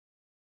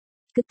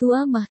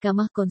Ketua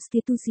Mahkamah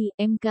Konstitusi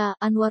 (MK)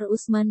 Anwar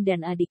Usman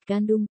dan adik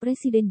kandung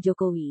Presiden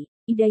Jokowi,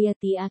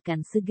 Idayati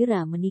akan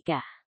segera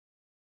menikah.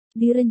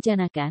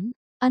 Direncanakan,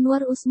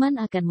 Anwar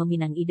Usman akan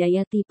meminang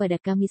Idayati pada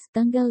Kamis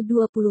tanggal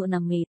 26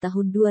 Mei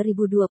tahun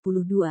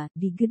 2022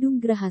 di Gedung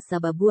Graha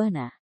Saba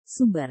Buana,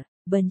 Sumber,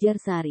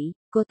 Banjarsari,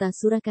 Kota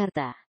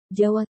Surakarta,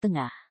 Jawa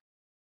Tengah.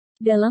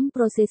 Dalam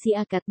prosesi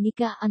akad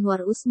nikah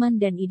Anwar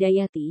Usman dan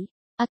Idayati,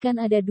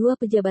 akan ada dua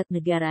pejabat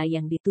negara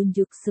yang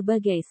ditunjuk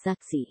sebagai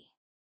saksi.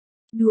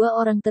 Dua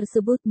orang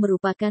tersebut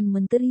merupakan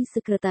Menteri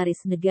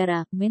Sekretaris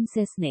Negara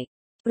Mensesnek,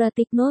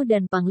 Pratikno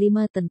dan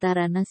Panglima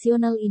Tentara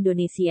Nasional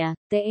Indonesia,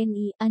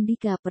 TNI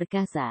Andika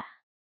Perkasa.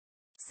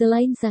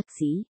 Selain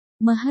saksi,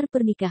 mahar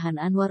pernikahan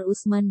Anwar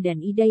Usman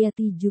dan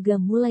Idayati juga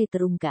mulai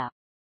terungkap.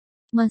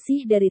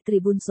 Masih dari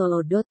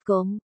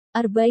Tribun.com,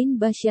 Arbain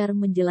Bashar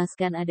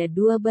menjelaskan ada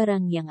dua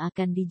barang yang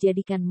akan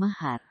dijadikan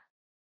mahar,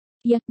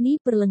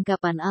 yakni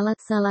perlengkapan alat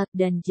salat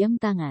dan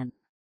jam tangan.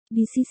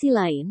 Di sisi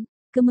lain,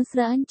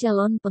 kemesraan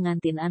calon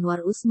pengantin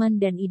Anwar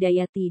Usman dan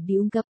Idayati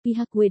diungkap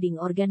pihak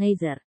wedding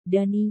organizer,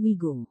 Dani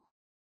Wigung.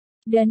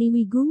 Dani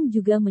Wigung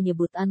juga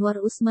menyebut Anwar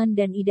Usman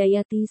dan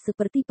Idayati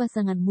seperti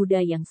pasangan muda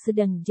yang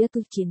sedang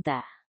jatuh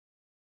cinta.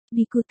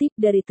 Dikutip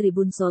dari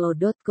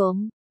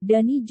Tribun.com,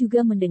 Dani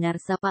juga mendengar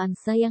sapaan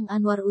sayang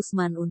Anwar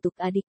Usman untuk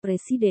adik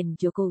Presiden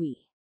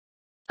Jokowi.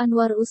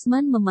 Anwar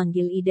Usman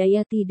memanggil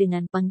Idayati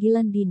dengan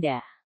panggilan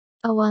Dinda.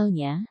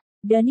 Awalnya,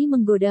 Dani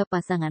menggoda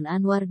pasangan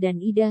Anwar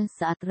dan Ida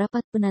saat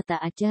rapat penata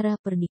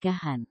acara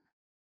pernikahan.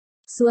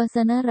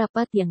 Suasana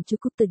rapat yang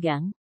cukup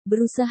tegang,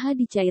 berusaha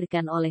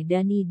dicairkan oleh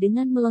Dani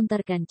dengan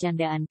melontarkan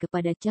candaan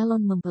kepada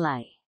calon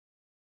mempelai.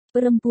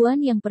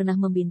 Perempuan yang pernah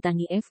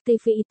membintangi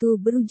FTV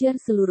itu berujar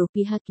seluruh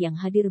pihak yang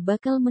hadir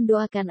bakal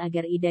mendoakan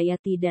agar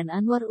Idayati dan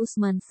Anwar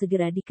Usman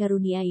segera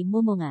dikaruniai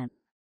momongan.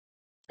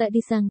 Tak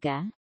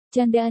disangka,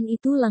 candaan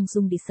itu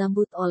langsung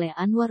disambut oleh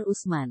Anwar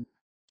Usman.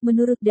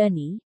 Menurut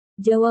Dani,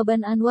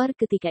 jawaban Anwar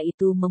ketika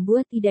itu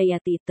membuat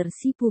Idayati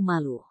tersipu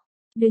malu.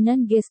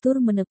 Dengan gestur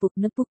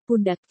menepuk-nepuk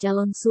pundak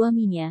calon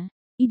suaminya,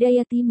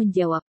 Idayati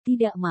menjawab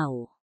tidak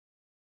mau.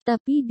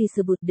 Tapi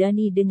disebut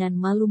Dani dengan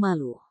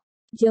malu-malu.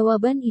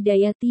 Jawaban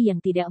Idayati yang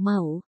tidak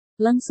mau,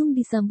 langsung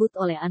disambut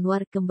oleh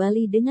Anwar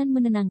kembali dengan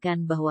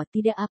menenangkan bahwa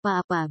tidak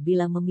apa-apa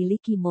bila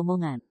memiliki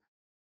momongan.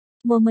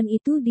 Momen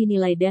itu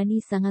dinilai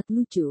Dani sangat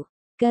lucu,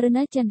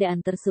 karena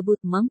candaan tersebut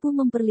mampu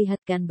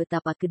memperlihatkan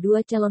betapa kedua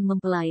calon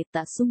mempelai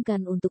tak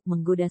sungkan untuk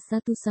menggoda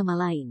satu sama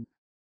lain.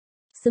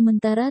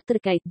 Sementara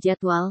terkait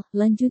jadwal,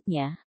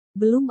 lanjutnya,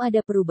 belum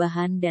ada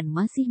perubahan dan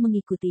masih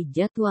mengikuti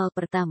jadwal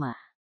pertama.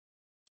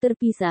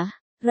 Terpisah,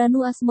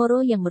 Ranu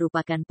Asmoro yang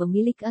merupakan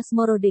pemilik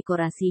Asmoro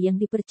Dekorasi yang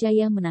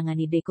dipercaya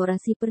menangani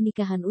dekorasi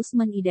pernikahan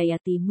Usman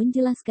Idayati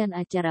menjelaskan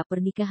acara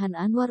pernikahan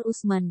Anwar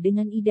Usman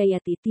dengan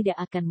Idayati tidak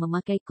akan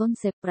memakai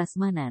konsep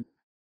prasmanan.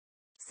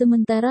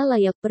 Sementara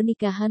layak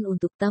pernikahan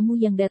untuk tamu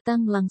yang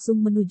datang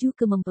langsung menuju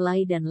ke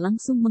mempelai dan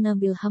langsung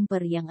mengambil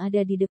hamper yang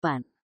ada di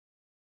depan.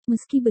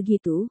 Meski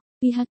begitu,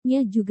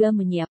 pihaknya juga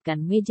menyiapkan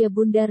meja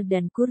bundar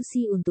dan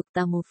kursi untuk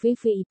tamu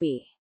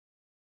VVIP.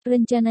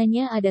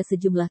 Rencananya ada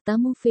sejumlah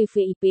tamu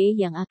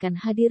VVIP yang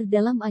akan hadir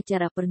dalam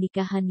acara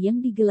pernikahan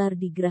yang digelar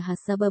di Graha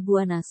Saba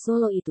Buana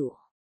Solo itu.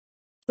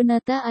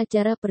 Penata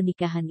acara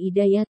pernikahan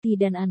Idayati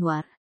dan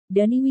Anwar,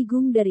 Dani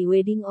Wigung dari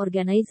Wedding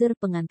Organizer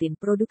Pengantin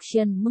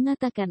Production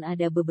mengatakan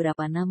ada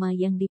beberapa nama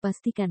yang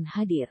dipastikan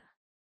hadir.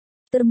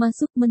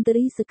 Termasuk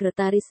Menteri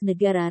Sekretaris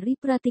Negara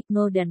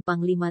Pratikno dan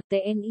Panglima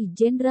TNI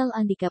Jenderal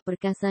Andika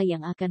Perkasa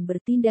yang akan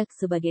bertindak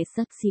sebagai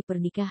saksi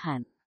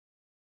pernikahan.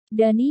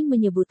 Dani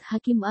menyebut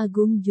Hakim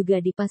Agung juga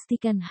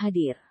dipastikan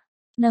hadir.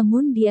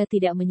 Namun dia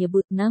tidak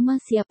menyebut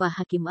nama siapa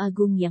Hakim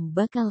Agung yang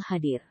bakal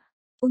hadir.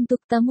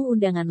 Untuk tamu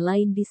undangan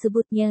lain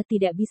disebutnya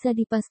tidak bisa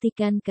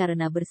dipastikan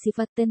karena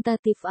bersifat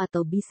tentatif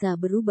atau bisa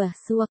berubah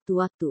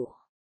sewaktu-waktu.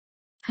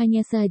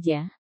 Hanya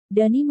saja,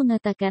 Dani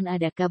mengatakan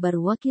ada kabar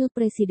Wakil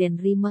Presiden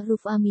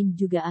Ma'ruf Amin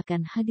juga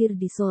akan hadir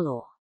di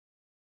Solo.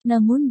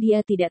 Namun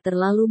dia tidak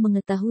terlalu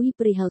mengetahui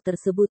perihal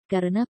tersebut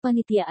karena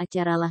panitia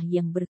acaralah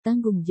yang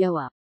bertanggung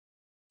jawab.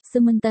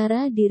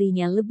 Sementara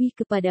dirinya lebih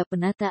kepada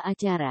penata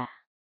acara.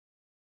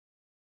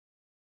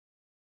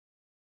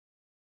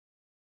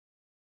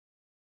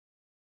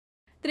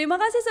 Terima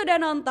kasih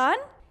sudah nonton.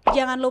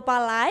 Jangan lupa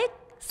like,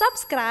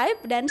 subscribe,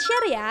 dan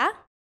share ya.